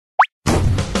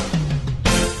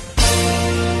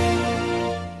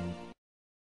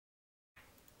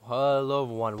Hello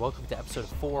everyone, welcome to episode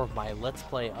 4 of my Let's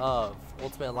Play of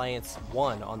Ultimate Alliance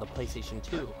 1 on the PlayStation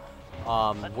 2.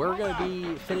 We're going to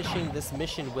be finishing this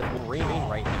mission with Wolverine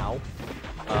right now,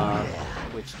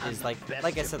 which is like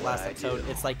I said last episode,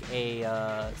 it's like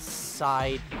a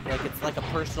side, it's like a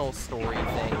personal story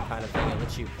thing kind of thing. It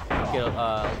lets you get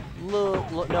know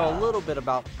a little bit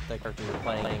about the character you're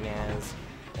playing as,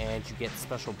 and you get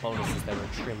special bonuses that are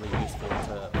extremely useful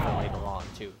for later on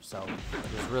too. So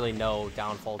there's really no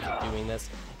downfall to doing this,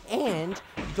 and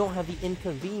you don't have the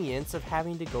inconvenience of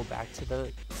having to go back to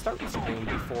the start screen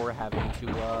before having to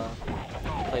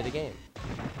play the game,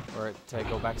 or to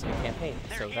go back to the campaign.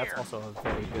 So that's also a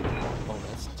very good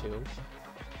bonus too.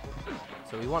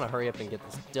 So we want to hurry up and get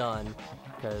this done,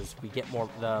 because we get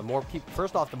the more people.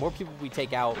 First off, the more people we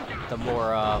take out, the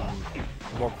more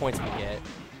points we get.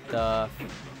 The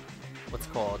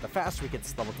faster we get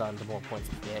this level done, the more points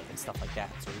we get and stuff like that.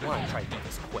 So we want to try to do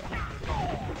this quick.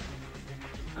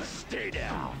 Stay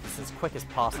down. This is as quick as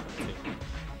possible too.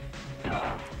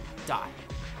 Die.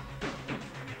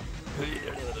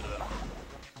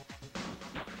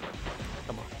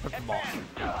 Come on, rip them off.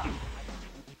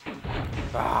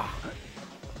 Ah.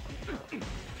 Do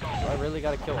I really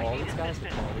gotta kill all these guys? Or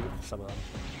can I leave some of them?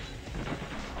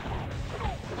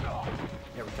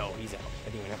 There we go, he's out. I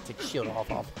didn't even have to take the shield off,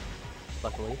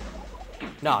 luckily.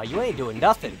 Nah, you ain't doing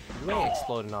nothing. You ain't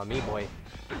exploding on me, boy.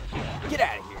 Get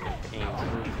out of here,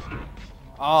 Angel.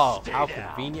 Oh, how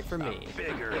convenient for me.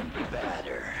 Bigger and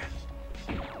badder.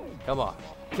 Come on,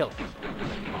 kill him.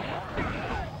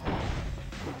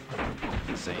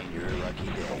 This ain't your lucky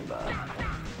day, bud.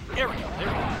 There we go, there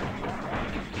we go.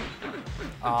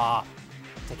 Ah,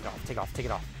 take it off, take it off, take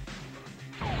it off.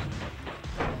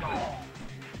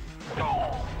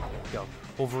 Go.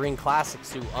 Wolverine Classic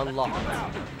suit unlocked.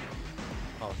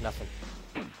 Oh, nothing.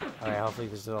 Alright, hopefully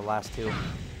this is the last two.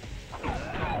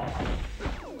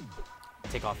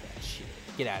 Take off that shit.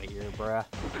 Get out of here, bruh.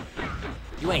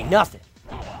 You ain't nothing.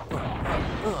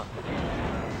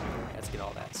 Let's get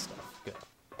all that stuff. Good.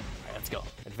 Alright, let's go.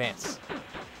 Advance.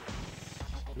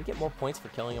 Can we get more points for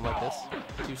killing him like this?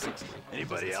 260.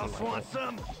 Anybody else want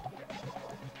some?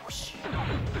 Whoosh.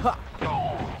 Ha!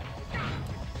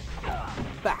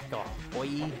 Back off,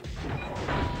 boy.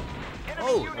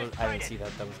 Oh, I didn't see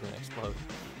that. That was gonna explode.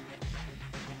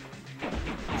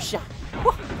 Shot.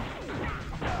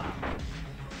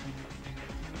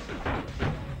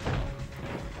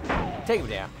 Take him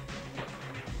down.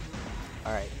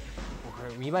 All right.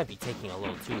 We might be taking a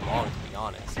little too long, to be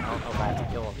honest. I don't know if I have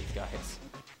to kill all these guys.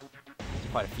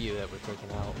 There's quite a few that we're taking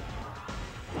out.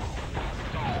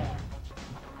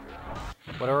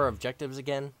 What are our objectives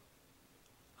again?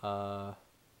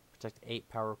 Protect 8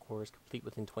 power cores, complete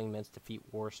within 20 minutes, defeat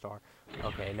War Star.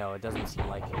 Okay, no, it doesn't seem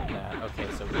like that. Okay,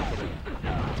 so we can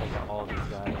take out all of these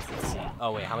guys. Let's see.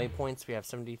 Oh, wait, how many points? We have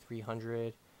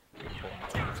 7,300.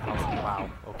 12,000. Wow,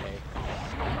 okay.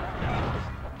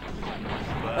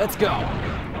 Let's go!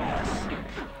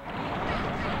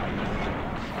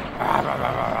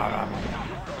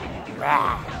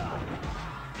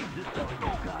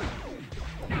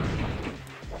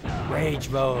 Rage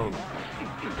mode.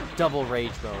 Double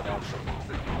rage mode, actually.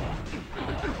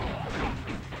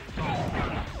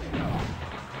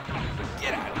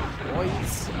 Get out of here,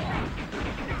 boys.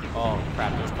 Oh,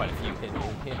 crap, there's quite a few hidden in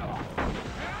here.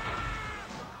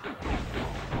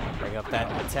 Bring up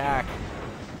that attack.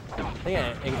 I think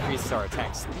it increases our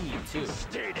attack speed, too.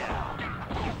 Stay down.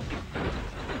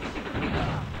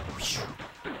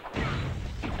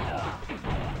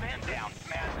 Man down,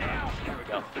 man down. There we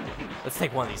go. Let's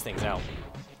take one of these things out.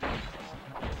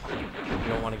 We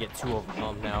don't want to get too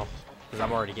overwhelmed now, because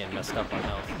I'm already getting messed up on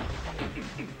health.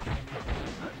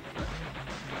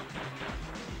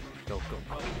 Go, go,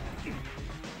 go.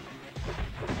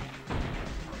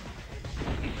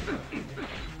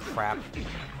 Crap.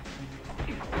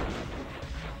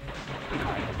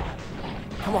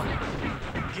 Come on.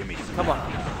 Give me some. Come on.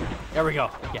 There we go.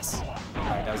 Yes.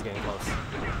 Alright, that was getting close.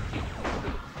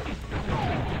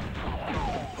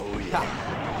 Oh, yeah.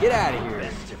 Ha. Get out of here.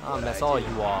 That's all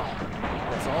you are.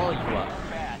 That's all you are.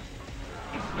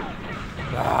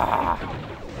 Ah.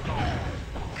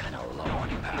 Kind of low on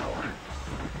power.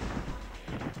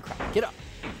 Crap. Get up.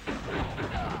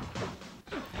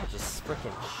 Just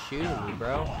freaking shooting me,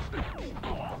 bro.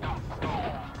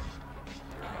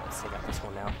 Let's take out this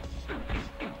one now.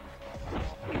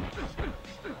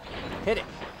 Hit it.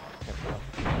 There we go.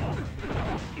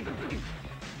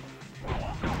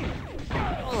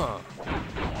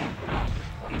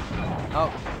 Oh,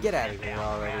 get out of here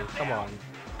already. Come on.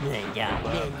 Yeah.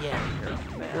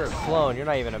 You're a clone. You're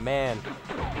not even a man.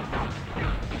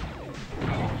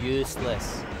 You're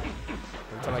useless.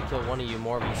 Every time I kill one of you,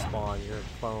 more of you spawn. You're a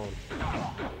clone.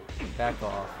 Back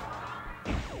off.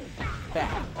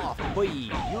 Back off, boy.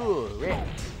 You're it.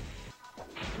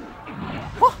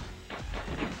 Wah!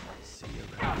 See you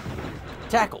later.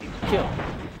 Tackle. Kill.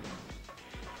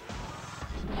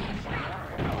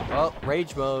 Oh,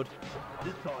 rage mode.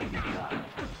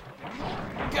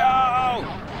 Go!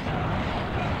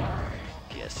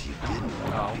 Guess you didn't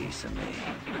want a piece of me.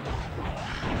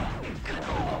 Kind of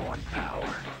low on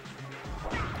power.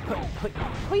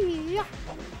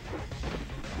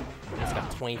 It's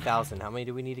got 20,000. How many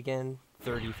do we need again?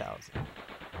 30,000.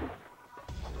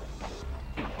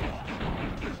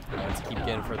 Let's keep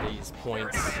getting for these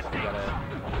points.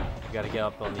 We gotta get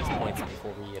up on these points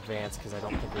before we advance, because I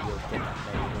don't think we'll be able to get that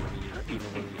many even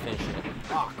when we finish it.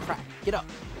 Oh crap! Get up!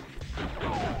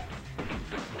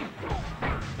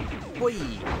 Boy!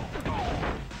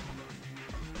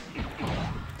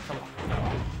 Come on.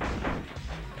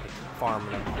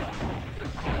 Farming them.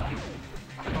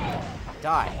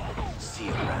 Die! See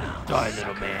you around. Die,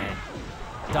 little man.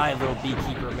 Die, little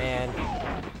beekeeper man.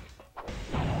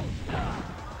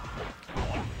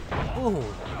 Ooh.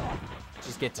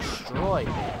 Just get destroyed,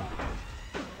 man.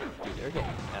 Dude, they're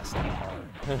getting messed up hard.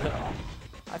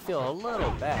 I feel a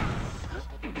little bad.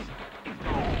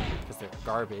 Because they're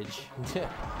garbage.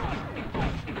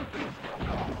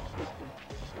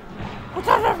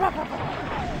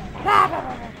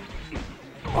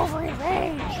 Wolverine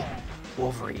rage!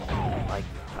 Wolverine, like,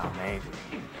 I'm angry.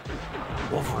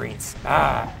 Wolverine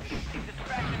smash!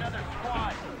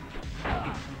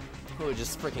 Ooh,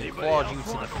 just freaking clawed you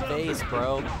to the face,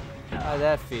 bro. How'd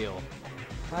that feel?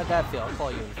 How'd that feel? I'll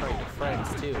call you in front of your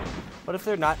friends, too. What if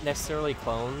they're not necessarily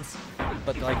clones,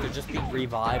 but like they're just being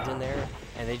revived in there,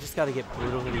 and they just gotta get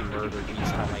brutally murdered each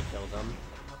time I kill them?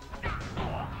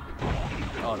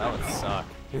 Oh, that would suck.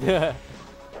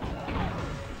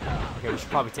 Okay, we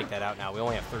should probably take that out now. We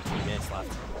only have 13 minutes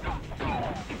left.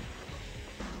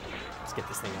 Let's get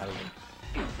this thing out of here.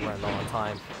 We're running low on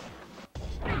time.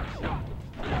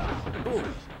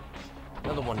 Boom!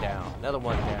 Another one down. Another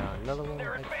one down. Another one.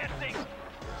 They're advancing.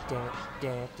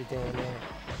 Another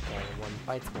one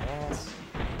bites my ass.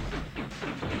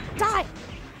 Die!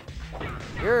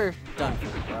 You're done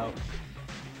for, bro.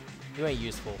 You ain't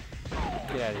useful.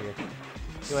 Get out of here.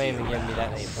 You ain't even giving me that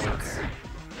many points.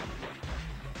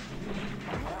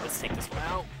 Let's take this one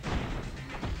out.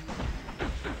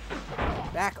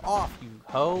 Back off, you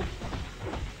hoe.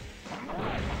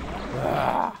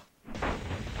 Ah.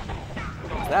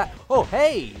 What's that? Oh,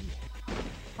 hey!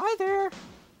 Hi there!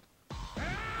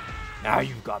 Now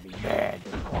you've got me mad.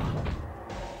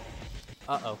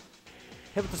 Uh-oh.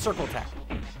 Hit with the circle attack.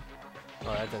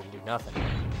 Oh, that doesn't do nothing.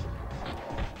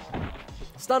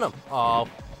 Stun him! Oh.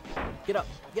 Get up!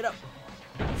 Get up!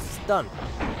 Stun!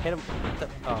 Hit him with the...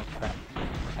 Oh, crap.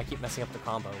 I keep messing up the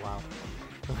combo. Wow.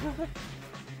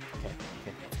 Okay,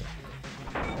 let's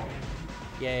go.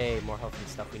 Yay, more health and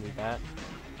stuff. We need that.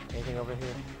 Anything over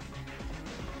here?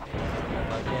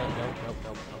 Nope.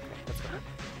 Okay, let's go.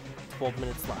 12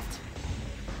 minutes left.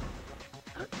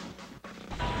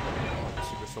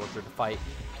 Super soldier to fight.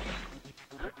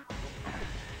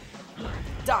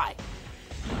 Die!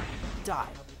 Die!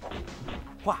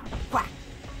 Wah! Wah!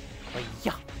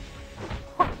 Yeah!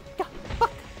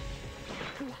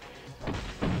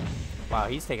 Wow,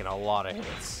 he's taking a lot of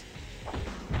hits.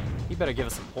 He better give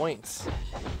us some points.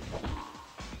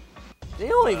 They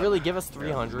only really give us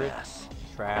 300.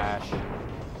 Trash.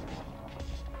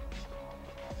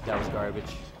 That was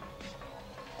garbage.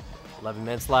 11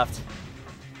 minutes left.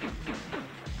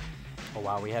 Oh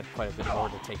wow, we had quite a bit more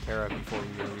to take care of before we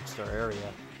even reached our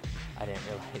area. I didn't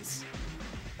realize.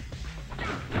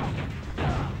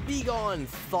 Be gone,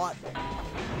 thought!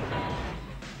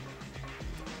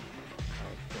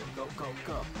 Alright,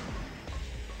 go.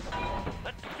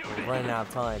 We're running out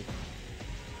of time.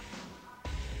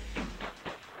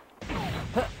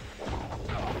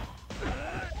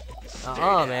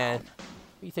 Man. What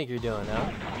do you think you're doing, huh?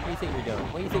 What do you think you're doing?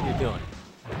 What do you think you're doing?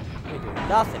 You're doing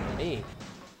nothing to me.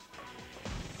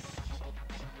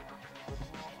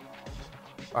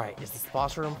 Alright, is this the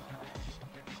boss room?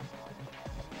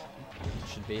 It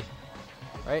should be.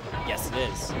 Right? Yes, it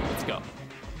is. Let's go.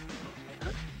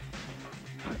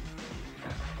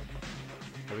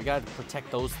 But we gotta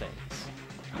protect those things.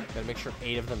 Gotta make sure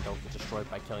 8 of them don't get destroyed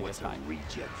by killing this guy. What's a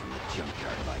reject from the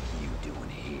junkyard like you doing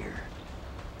here?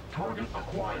 Target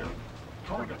acquired.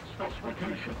 Target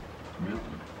specification.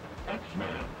 Mutant.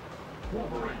 X-Man.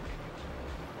 Wolverine.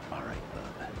 All right,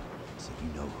 bub. So you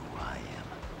know who I am.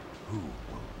 Who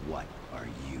or what are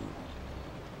you?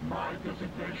 My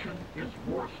designation is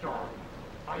Warstar.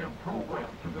 I am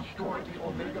programmed to destroy the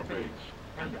Omega base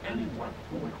and anyone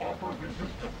who would offer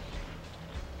resistance.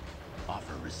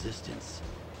 Offer resistance?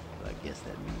 Well, I guess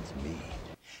that means me.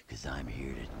 Because I'm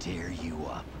here to tear you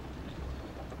up.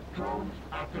 Drones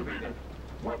activated.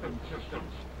 Weapon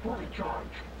systems fully charged.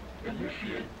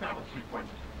 Initiate battle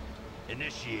sequence.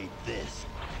 Initiate this.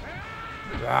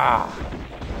 Ah.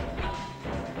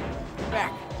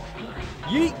 Back.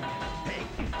 Yeet. Hey,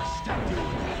 stop doing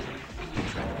that. You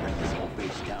trying to bring this whole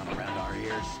base down around our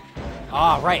ears?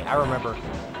 Ah, right. I remember.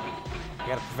 We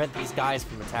gotta prevent these guys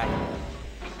from attacking them.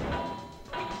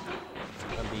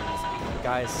 There's gonna be these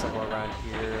guys somewhere around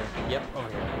here. Yep, over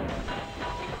here.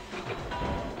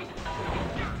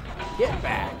 Get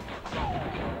back.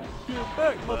 Get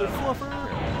back, mother fluffer.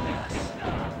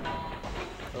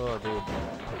 Oh, dude.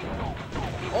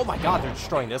 Oh my god, they're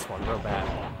destroying this one real bad.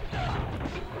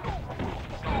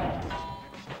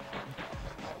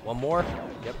 One more?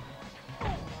 Yep.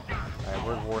 Alright,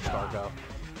 where'd Warstar go?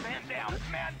 Man down,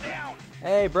 man down!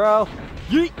 Hey, bro!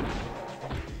 Yeet!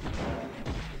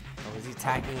 Oh, is he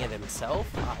attacking it himself?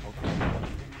 Ah, okay.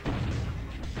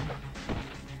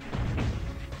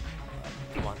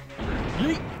 Come on.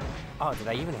 Yeet! Oh, did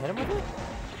I even hit him with it?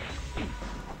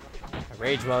 My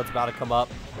rage mode's about to come up.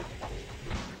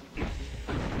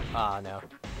 Ah, no.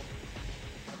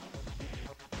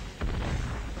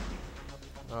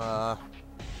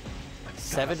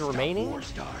 7 remaining?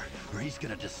 Warstar, or he's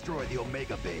gonna destroy the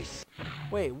Omega base.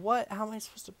 Wait, what? How am I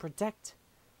supposed to protect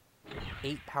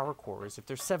 8 power cores if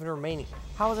there's 7 remaining?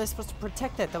 How was I supposed to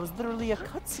protect that? That was literally a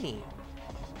cutscene.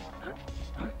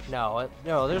 No,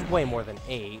 no, there's way more than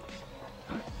 8.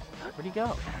 Where'd he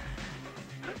go?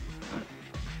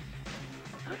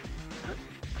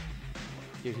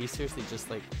 Dude, he's seriously just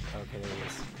like... Okay, there he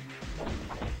is.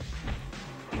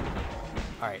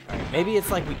 Alright, alright. Maybe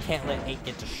it's like we can't let 8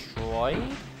 get destroyed?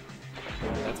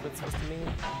 Maybe that's what it's supposed to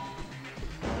mean?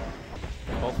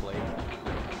 Hopefully.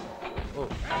 Oh.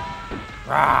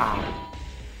 Rah!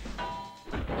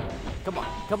 Come on,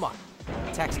 come on.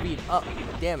 Attack speed up.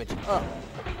 Damage up.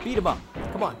 Beat him up.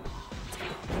 Come on.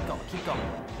 Keep going, keep going.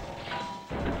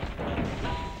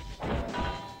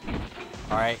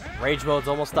 Alright, rage mode's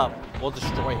almost up. We'll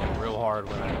destroy him real hard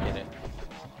when I get it.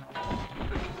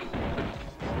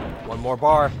 One more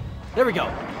bar. There we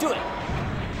go. Do it.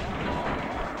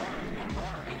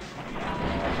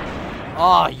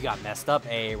 Oh, you got messed up,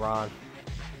 Aaron.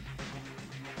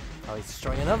 Oh, he's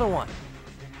destroying another one.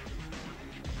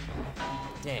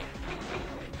 Dang.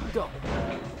 Go.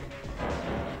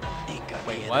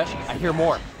 Wait, what? I hear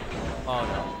more. Oh,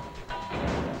 no.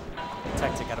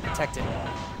 Protect it. Gotta protect it.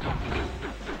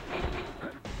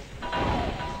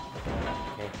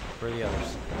 Okay, where are the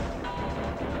others?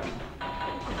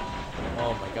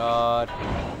 Oh my god.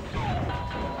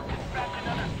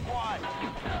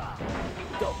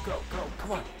 Go, go, go,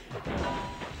 come on.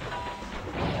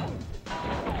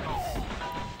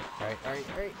 Alright, alright,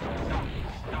 alright.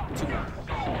 2 more.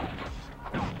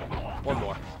 1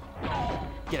 more.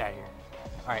 Get out of here.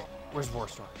 Alright, where's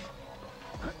Warstar?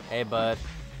 Hey, bud.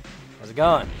 How's it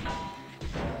going?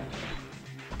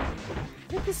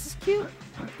 Look, this is cute.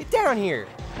 Get down here.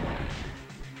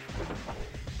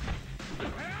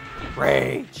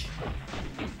 Rage.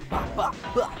 Blah, blah,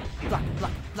 blah, blah,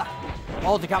 blah, blah.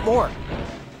 Oh, they got more.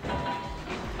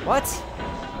 What?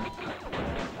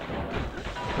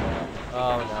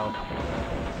 Oh, no.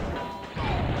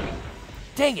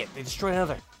 Dang it. They destroyed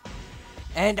another.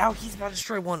 And now he's about to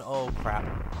destroy one. Oh, crap.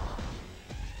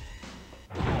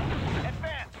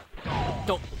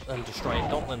 Don't let him destroy it.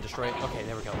 Don't let him destroy it. Okay,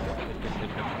 there we go. Good, good, good, good,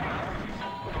 good.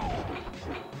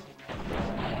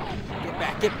 Get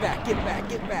back, get back, get back,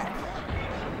 get back.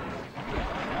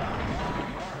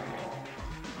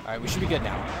 Alright, we should be good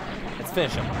now. Let's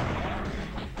finish him.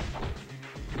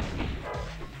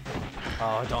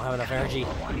 Oh, I don't have enough energy.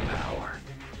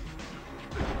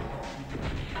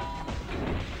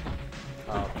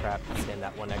 Oh, crap. He's getting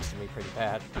that one next to me pretty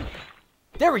bad.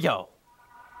 There we go!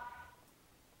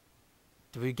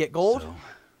 Did we get gold? So,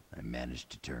 I managed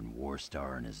to turn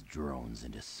Warstar and his drones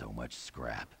into so much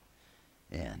scrap.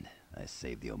 And I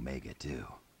saved the Omega too.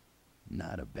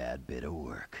 Not a bad bit of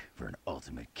work for an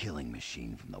ultimate killing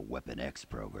machine from the Weapon X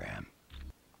program.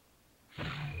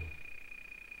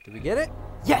 Did we get it?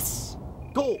 Yes!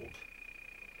 Gold!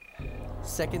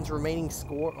 Seconds remaining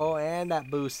score. Oh, and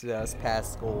that boosted us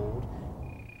past gold.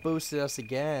 Boosted us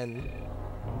again.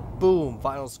 Boom!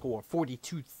 Final score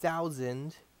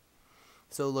 42,000.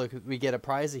 So look, we get a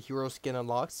prize, a hero skin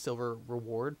unlocked, silver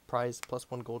reward, prize plus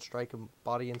 1 gold strike and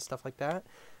body and stuff like that,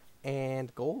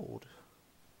 and gold.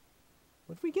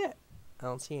 What did we get? I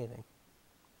don't see anything.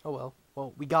 Oh well.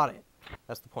 Well, we got it.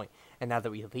 That's the point. And now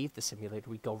that we leave the simulator,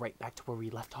 we go right back to where we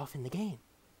left off in the game.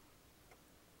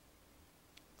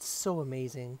 It's so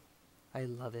amazing. I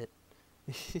love it.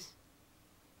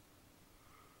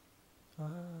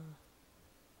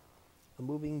 A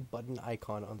moving button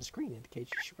icon on the screen indicates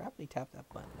you should rapidly tap that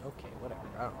button. Okay, whatever.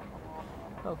 I don't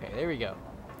know. Okay, there we go.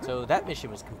 So that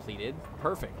mission was completed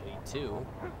perfectly, too.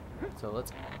 So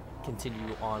let's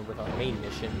continue on with our main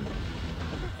mission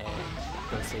and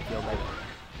go save the Omega.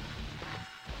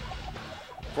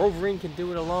 If Wolverine can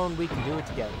do it alone, we can do it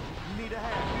together. Need a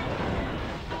hand.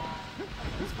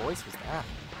 Whose voice was that?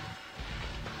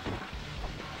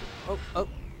 Oh, oh.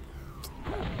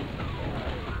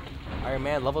 Iron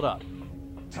Man leveled up.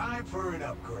 Time for an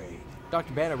upgrade.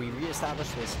 Dr. Banner, we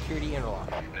reestablished the security interlock.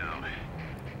 Now,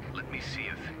 let me see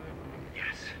if...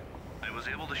 Yes, I was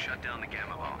able to shut down the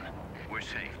gamma bomb. We're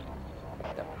safe.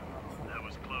 That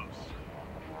was close.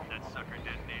 That sucker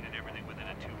detonated everything within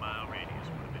a 2-mile radius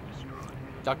would have been destroyed.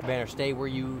 Dr. Banner, stay where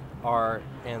you are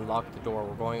and lock the door.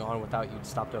 We're going on without you to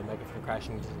stop the Omega from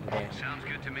crashing into the dam. Sounds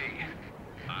good to me.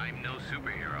 I'm no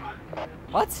superhero.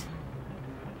 What?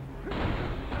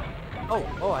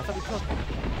 Oh, I thought we killed him.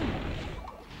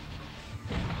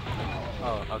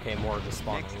 Oh, okay, more of the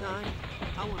spawning. Next time,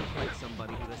 I want to fight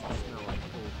somebody who doesn't smell like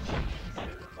old cheese.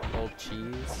 Old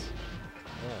cheese?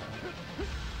 Yeah.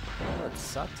 That would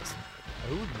suck to smell.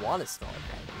 Who would want to smell like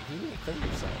that? You need to clean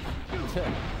yourself.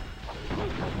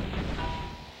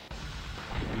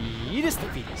 Fetus to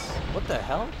fetus. What the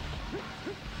hell?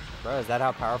 Bro, is that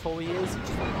how powerful he is?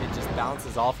 It just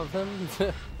bounces off of him?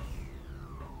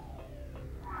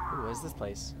 Ooh, what is this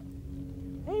place?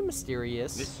 Hey,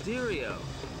 Mysterious. Mysterio.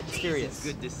 Mysterious. It's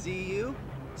good to see you.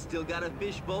 Still got a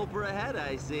fishbowl for a head,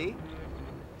 I see.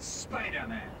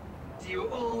 Spider-Man, do you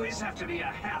always have to be a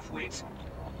half-wit?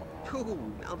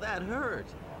 Ooh, now that hurt.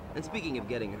 And speaking of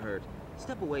getting hurt,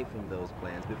 step away from those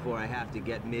plans before I have to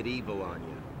get medieval on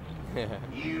you.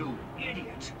 You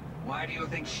idiot. Why do you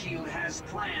think S.H.I.E.L.D. has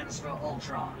plans for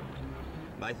Ultron?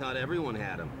 I thought everyone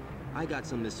had them. I got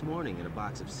some this morning in a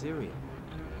box of cereal.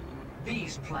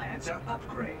 These plans are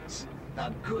upgrades.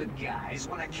 The good guys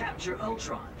want to capture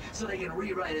Ultron so they can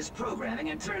rewrite his programming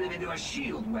and turn him into a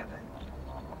S.H.I.E.L.D. weapon.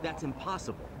 That's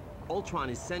impossible. Ultron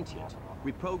is sentient.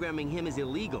 Reprogramming him is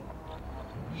illegal.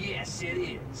 Yes, it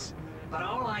is. But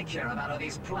all I care about are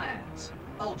these plans.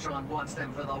 Ultron wants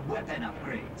them for the weapon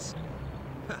upgrades.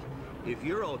 If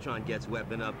your Ultron gets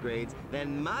weapon upgrades,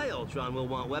 then my Ultron will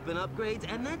want weapon upgrades,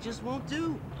 and that just won't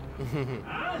do.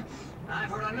 Huh? I've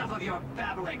heard enough of your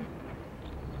babbling.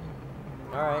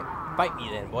 Alright, fight me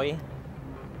then, boy.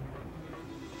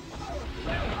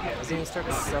 Doesn't he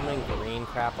start summoning green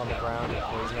crap on the ground, or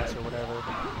poisonous or whatever?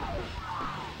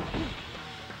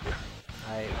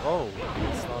 Oh,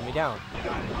 he's slowing me down.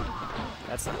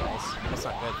 That's not nice. That's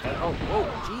not good. Oh,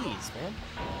 jeez, man.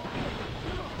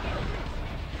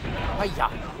 Hiya!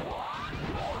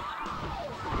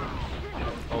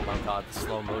 Oh my god, the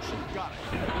slow motion.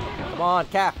 Come on,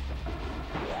 Cap!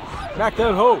 Back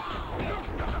that hoe!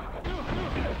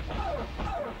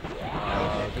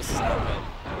 This is not good.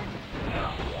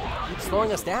 Keep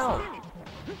slowing us down!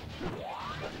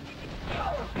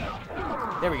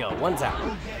 There we go, one's out.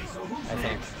 I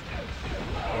think.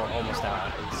 Or almost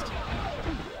out, at least.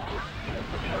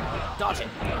 Dodge it!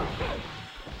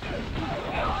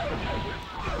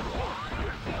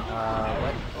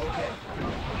 What?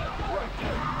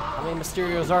 How many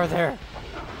Mysterios are there?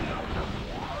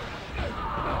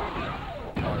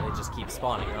 Oh, they just keep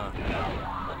spawning, huh?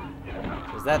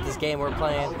 Is that this game we're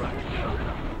playing?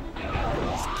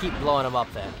 Just keep blowing them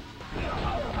up then.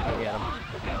 I'll get them.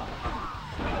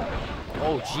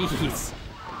 Oh, jeez.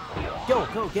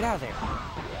 Go, get out of there.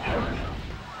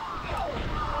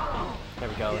 There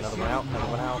we go, another one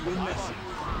out.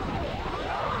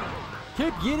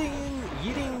 Keep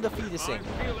eating the fetusing.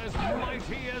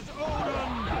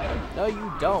 No,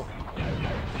 you don't.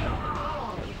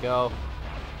 There we go.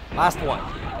 Last one.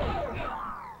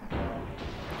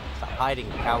 Stop hiding,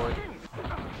 coward.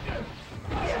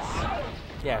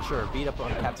 Yeah, sure. Beat up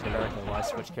on Captain America while I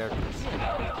switch characters.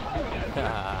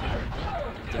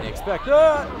 Didn't expect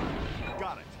that.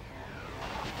 Got it.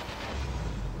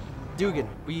 Dugan,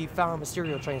 we found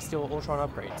Mysterio trying to steal Ultron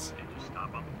upgrades. Did you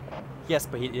stop him? Yes,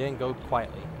 but he didn't go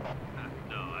quietly.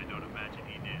 No, I don't imagine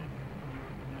he did.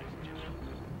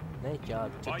 Nice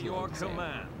job. Nice job. By your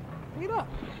command. Pick it up.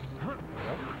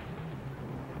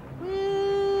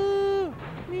 Woo!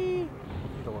 Wee!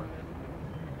 Door.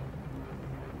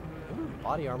 Ooh,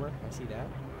 body armor. I see that.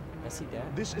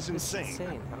 This is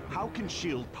insane. How can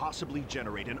S.H.I.E.L.D. possibly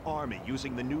generate an army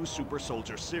using the new super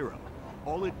soldier serum?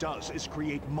 All it does is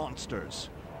create monsters.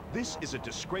 This is a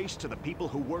disgrace to the people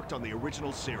who worked on the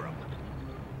original serum.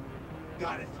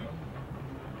 Got it.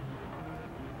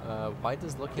 Why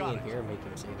does looking in here make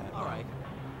him say that? All right.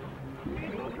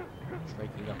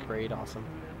 Striking upgrade, awesome.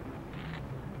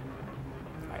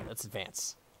 Alright, let's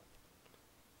advance.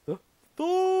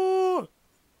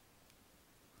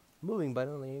 Moving but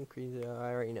only increase.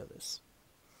 I already know this.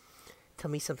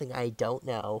 Tell me something I don't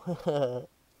know.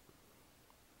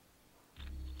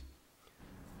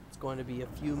 It's going to be a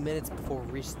few minutes before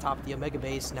we reach the top of the Omega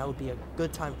base. Now would be a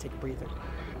good time to take a breather.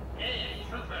 Hey,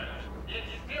 troopers! The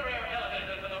exterior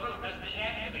elevator to the roof has been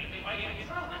activated by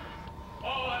intrusion.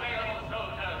 All available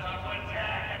soldiers are to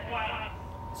attack at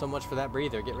once. So much for that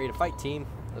breather. Get ready to fight, team.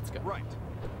 Let's go. Right.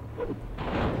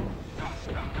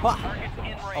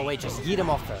 Ha! Oh wait, just yeet him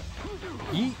off the.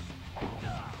 Yeet.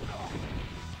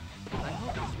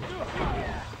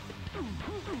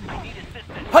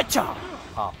 Hacha!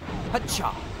 Oh,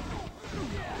 hacha!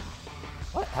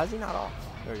 What? How's he not off?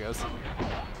 There he goes.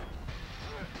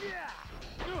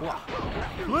 Wow.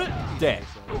 Dead.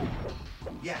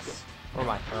 Yes. Where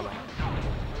am I? Where am I?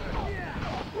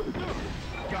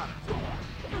 Got it.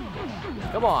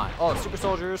 Come on! Oh, super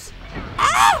soldiers!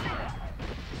 Ah!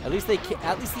 At least they can't,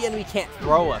 at least the enemy can't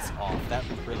throw us off. That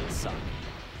would really suck.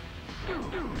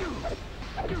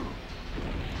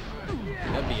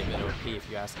 That'd be a bit OP if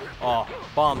you ask. Oh,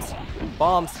 bombs!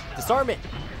 Bombs! Disarm it!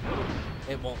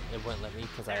 It won't let me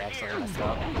because I accidentally messed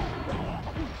up.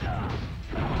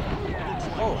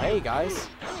 Oh, hey guys!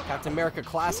 Captain America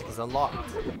Classic is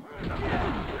unlocked.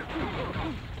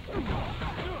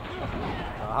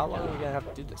 How long are we gonna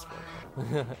have to do this for?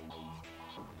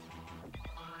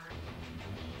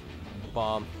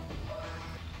 Bomb.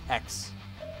 X.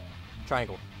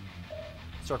 Triangle.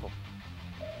 Circle.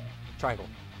 Triangle.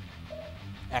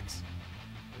 X.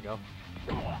 There we go.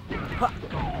 Ha!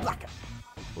 Blacka!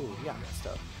 Ooh, we got messed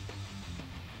up.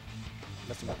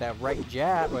 Messing with that right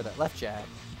jab, or that left jab.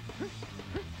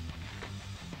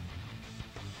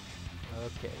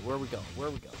 Okay, where we go? Where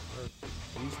we go?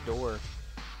 Where's door?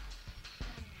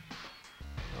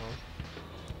 Oh.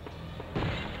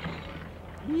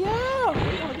 Yeah!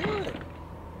 We're gonna do it!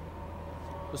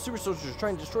 The super soldiers are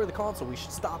trying to destroy the console. We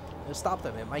should stop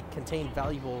them. It might contain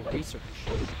valuable research.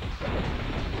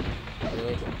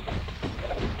 Really?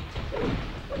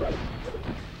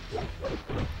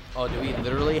 Oh, do we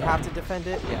literally have to defend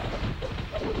it? Yeah.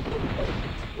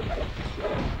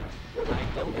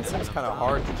 It seems kind of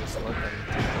hard to just let them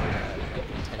destroy that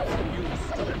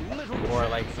intentionally. Or,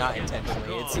 like, not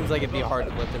intentionally. It seems like it'd be hard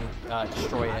to let them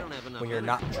destroy it when you're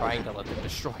not trying to let them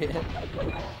destroy it.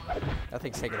 That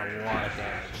thing's taking a lot of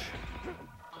damage.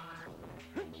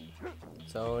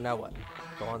 So, now what?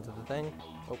 Go on to the thing?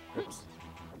 Oh, oops.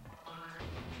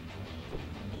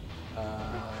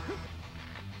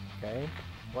 Okay.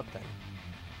 What then?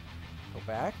 Go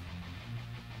back?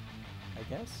 I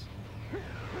guess?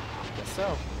 Guess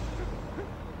so.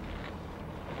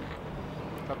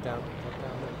 Drop down. Drop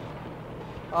down.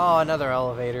 Oh, another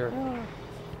elevator.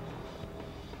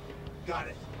 Got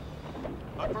it.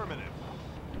 Affirmative.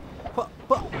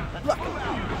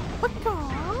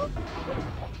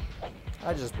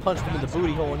 I just punched him in the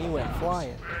booty hole and he went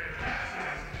flying.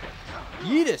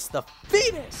 Yeetus, the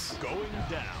fetus! Going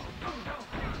down.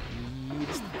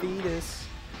 Yeetus, the fetus.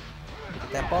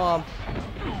 Get that bomb.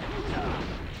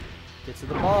 Get to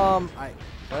the bomb.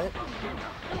 What?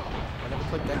 I never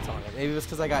clicked X on it. Maybe it was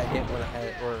because I got hit when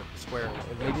or square.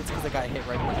 Maybe it's because I got hit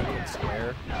right when I clicked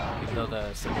square, even though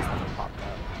the symbols never popped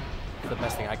out. It's the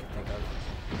best thing I could think of.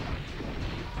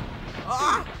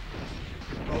 Ah!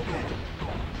 Okay.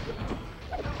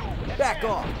 Back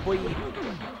off, boy.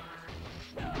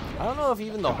 I don't know if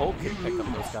even the Hulk can pick up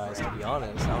those guys, to be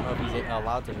honest. I don't know if he's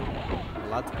allowed to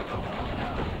pick them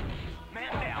up.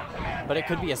 But it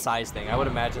could be a size thing. I would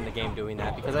imagine the game doing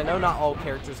that, because I know not all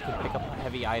characters can pick up a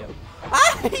heavy item.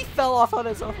 Ah! He fell off on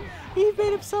his own. He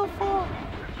made himself fall.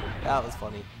 That was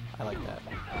funny. I like that.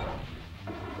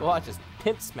 Well, I just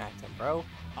pimp smacked him, bro.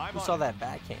 Who saw that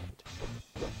backhand?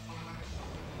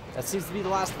 That seems to be the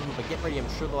last of them, but get ready. I'm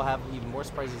sure they'll have even more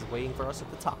surprises waiting for us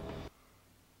at the top.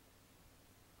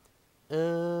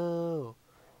 Oh.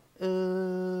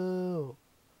 Oh.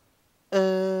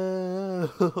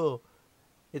 Oh.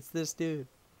 It's this dude.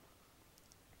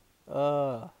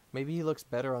 Maybe he looks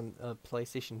better on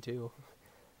PlayStation 2.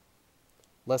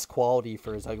 Less quality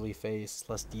for his ugly face,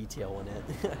 less detail in it.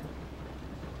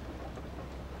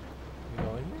 You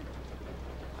going here?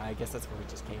 I guess that's where we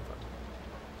just came from.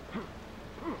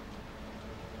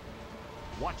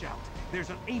 Watch out. There's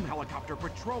an AIM helicopter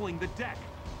patrolling the deck.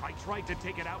 I tried to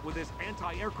take it out with this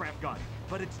anti-aircraft gun,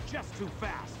 but it's just too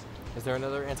fast. Is there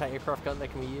another anti-aircraft gun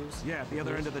that can be used? Yeah, at the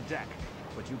other end of the deck.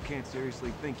 But you can't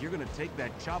seriously think you're gonna take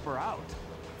that chopper out.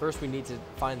 First, we need to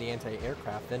find the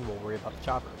anti-aircraft, then we'll worry about the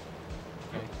chopper.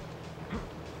 Okay.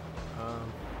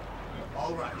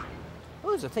 All right. Oh,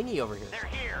 there's a thingy over here. They're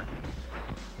here.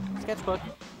 Sketchbook.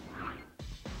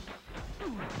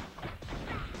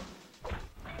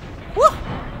 Woo!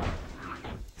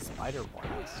 Spider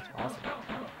blast. Awesome.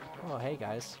 Oh, hey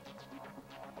guys.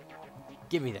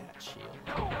 Give me that shield.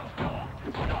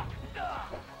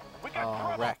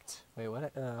 Oh, wrecked. Wait,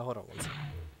 what? Hold on one second.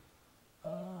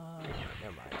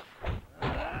 Never mind.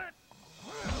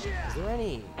 Is there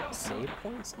any save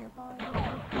points nearby?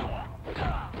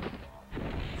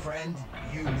 Friend,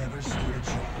 you never stood a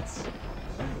chance.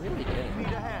 I really didn't. Need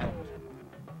a hand.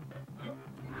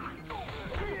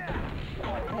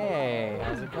 Hey,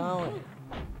 how's it going?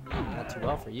 Not too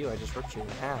well for you. I just ripped you in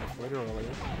half, literally.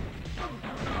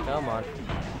 Come on.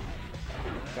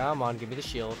 Come on, give me the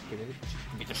shield. Give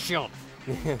me the shield.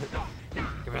 Give me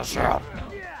the shield.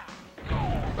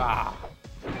 Ah.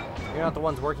 You're not the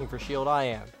ones working for SHIELD, I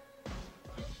am.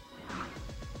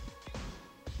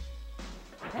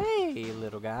 Hey,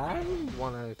 little guy.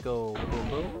 Wanna go boom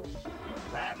boom?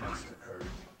 That must have hurt.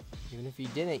 Even if you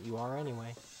didn't, you are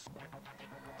anyway.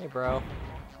 Hey, bro.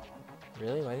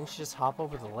 Really? Why didn't you just hop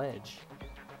over the ledge?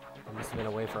 There must have been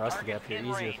a way for us to get up here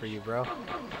easier for you, bro.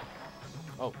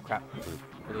 Oh, crap.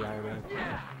 For the Iron Man.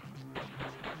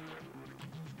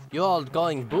 You're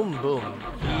going boom boom.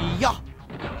 Yeah!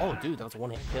 Oh, dude, that was a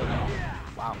one-hit kill.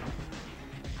 Wow.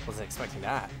 Wasn't expecting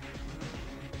that.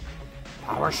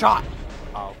 Power shot!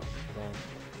 Oh, man.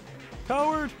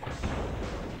 Coward!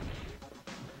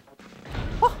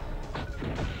 Ah!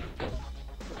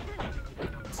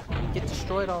 Get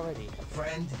destroyed already.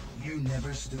 Friend, you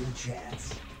never stood a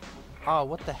chance. Oh,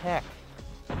 what the heck?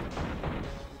 I'm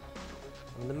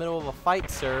in the middle of a fight,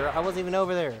 sir. I wasn't even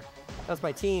over there. That's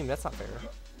my team. That's not fair.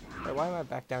 Wait, why am I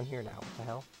back down here now? What the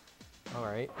hell?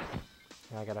 Alright.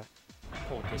 Now I gotta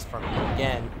hold this from you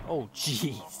again. Oh,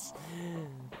 jeez.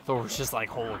 Thor's just like,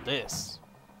 hold this.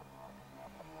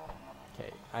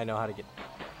 Okay, I know how to get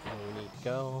where we need to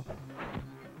go.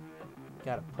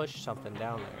 Gotta push something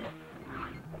down there.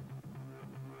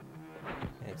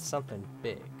 And it's something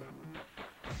big.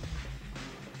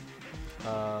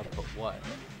 But what?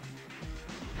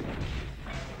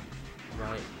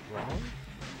 Right, wrong?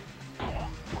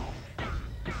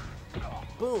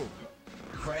 Boom!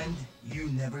 Friend, you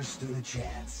never stood a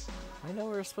chance. I know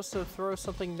we're supposed to throw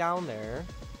something down there,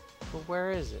 but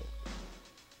where is it?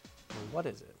 Or what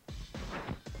is it?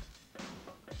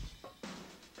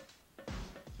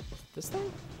 This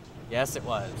thing? Yes, it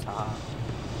was. Haha.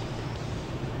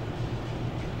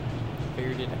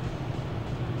 Figured it out.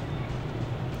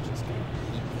 Just gonna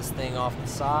keep this thing off the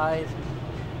side.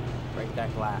 Break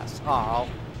that glass. Oh,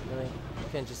 really? You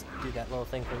can't just do that little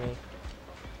thing for me?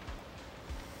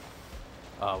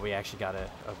 Oh, we actually gotta.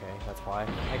 Okay, that's why.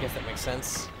 I guess that makes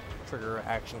sense. Trigger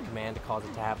action command to cause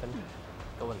it to happen.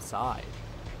 Go inside.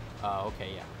 Oh,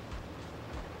 okay, yeah.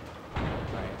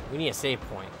 Alright, we need a save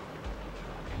point.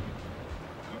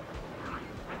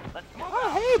 Oh,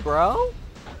 hey, bro!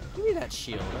 Give me that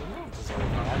shield. You don't deserve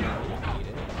that. You don't need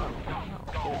it.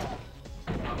 Oh,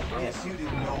 Guess you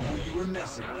didn't know who you were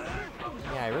messing with.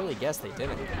 yeah, I really guess they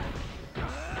didn't.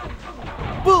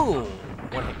 Boom!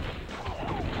 One hit.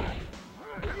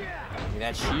 Give me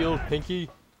that shield, Pinky.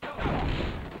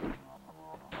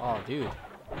 Oh, dude.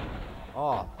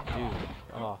 Oh, dude.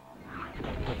 Oh.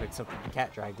 Look like something the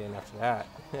cat dragged in after that.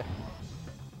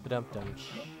 Ba-dum-dum.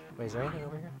 Wait, is there anything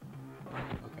over here?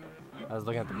 Okay. I was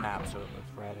looking at the map, so it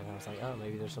looked red, and I was like, oh,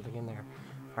 maybe there's something in there.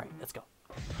 Alright, let's go.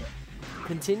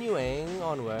 Continuing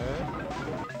onward.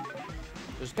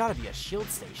 There's gotta be a shield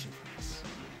station for this.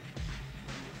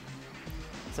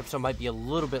 This episode might be a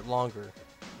little bit longer.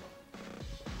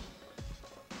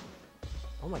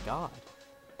 Oh my god.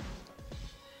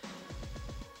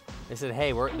 They said,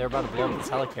 hey, they're about to blow up this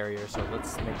helicarrier, so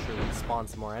let's make sure we spawn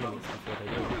some more enemies before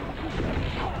they do.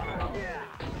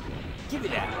 Give me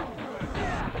that!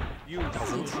 You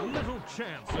little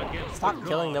chance against Stop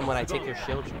killing them when I take your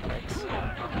shield, you pricks.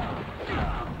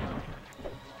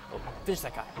 Oh, finish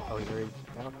that guy. Oh, he's already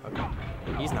down? Okay.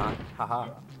 He's not. Haha.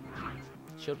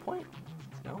 Shield point?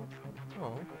 No?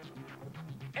 Oh.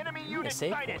 Enemy Need a unit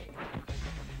save sighted. point.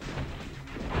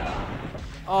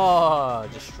 Oh,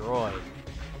 destroyed.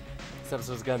 This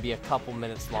episode's gonna be a couple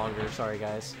minutes longer. Sorry,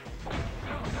 guys.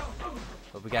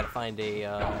 But we gotta find a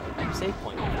save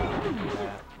point before we can do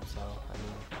that. So, I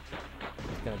mean,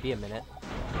 it's gonna be a minute.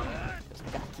 Just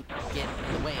gotta keep getting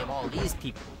in the way of all these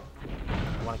people.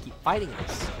 you want to keep fighting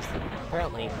this. 'Cause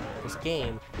apparently, this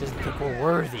game doesn't think we're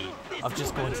worthy of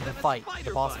just going to the fight,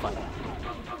 the boss fight.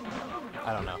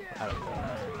 I don't know.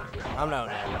 I'm not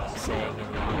know what I'm saying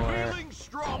anymore. Feeling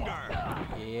stronger.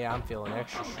 Yeah, I'm feeling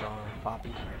extra strong,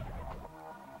 Poppy.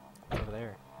 What's over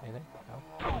there? Anything?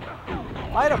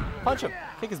 No? Fight him! Punch him!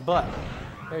 Kick his butt.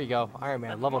 There you go. Iron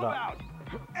Man leveled up.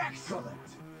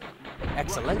 Excellent.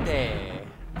 Excelente!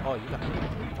 Oh, you got it.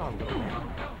 Come on, little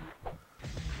man.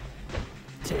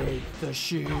 Take the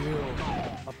shield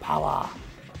of power.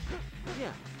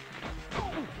 Yeah.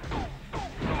 Give me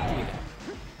that.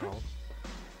 Oh.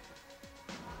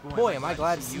 Boy, am I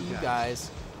glad to see you guys.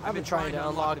 I've been trying to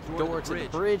unlock the door to the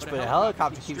bridge, but a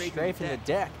helicopter keeps strafing the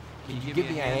deck. Can you give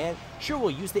me a hand? Sure,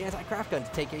 we'll use the anti-craft gun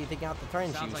to take anything out the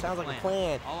threaten you. Sounds like a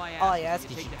plan. All I ask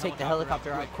is you take the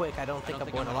helicopter out quick. I don't think I'm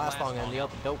going to last long in the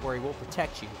open. Don't worry, we'll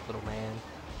protect you, little man.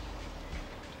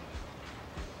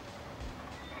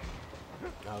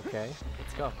 Okay,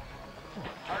 let's go.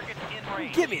 Target in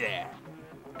range. Give me that!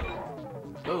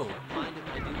 Boom. Mind if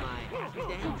I do my happy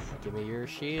dance? Give me your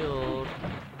shield.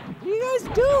 What are you guys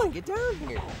doing? Get down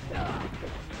here.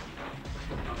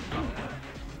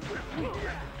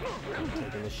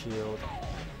 Taking the shield.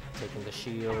 Taking the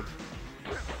shield.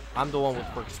 I'm the one with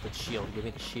works with shield. Give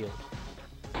me the shield.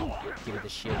 Give me the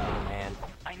shield, little man.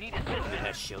 I need Give me assistance.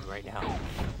 that shield right now.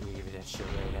 Give me that shield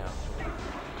right now.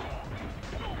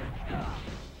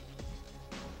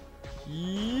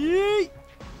 Yeet!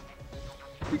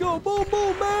 We go, boom,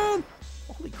 boom, man!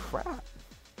 Holy crap!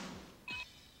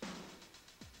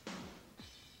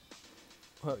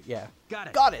 Oh yeah. Got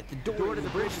it. Got it. The door to the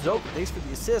bridge is open. Thanks for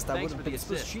the assist. I would have been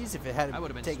Swiss assist. cheese if it hadn't I would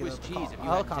have been taken Swiss the cheese if you hadn't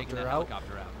helicopter taken that out.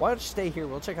 helicopter out. Why don't you stay here?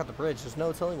 We'll check out the bridge. There's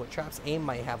no telling what traps AIM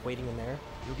might have waiting in there.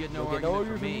 You'll get no You'll get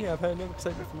argument from me. I've had enough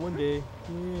excitement for one day.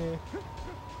 Yeah.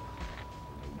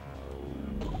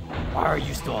 Why are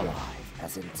you still alive,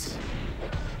 peasants?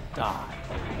 Die.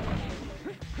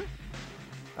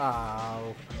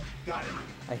 Oh.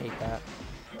 I hate that.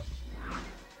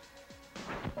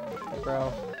 Hey,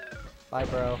 bro. Bye,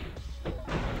 bro.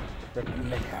 Rip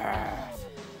him in half.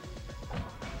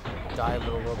 Die,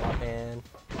 little robot man.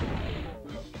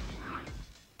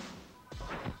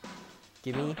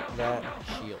 Give me that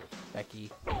shield, Becky.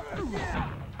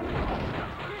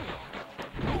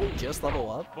 Did he just level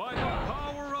up? By the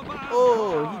power of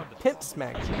Oh, he pimp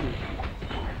smacked you.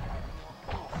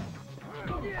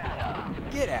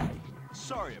 Get out of here.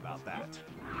 Sorry about that.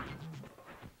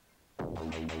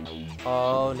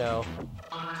 Oh no.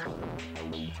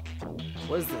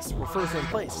 What is this? We're frozen in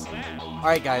place.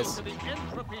 Alright guys. The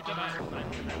entropy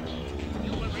demand.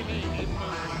 You will remain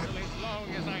immovable as long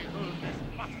as I hold this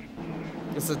button.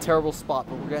 This is a terrible spot,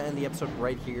 but we're gonna end the episode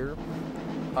right here.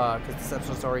 Because this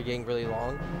episode's already getting really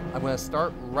long. I'm gonna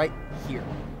start right here.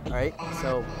 Alright?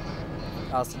 So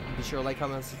be sure to like,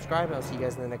 comment, and subscribe, and I'll see you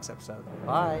guys in the next episode.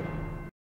 Bye.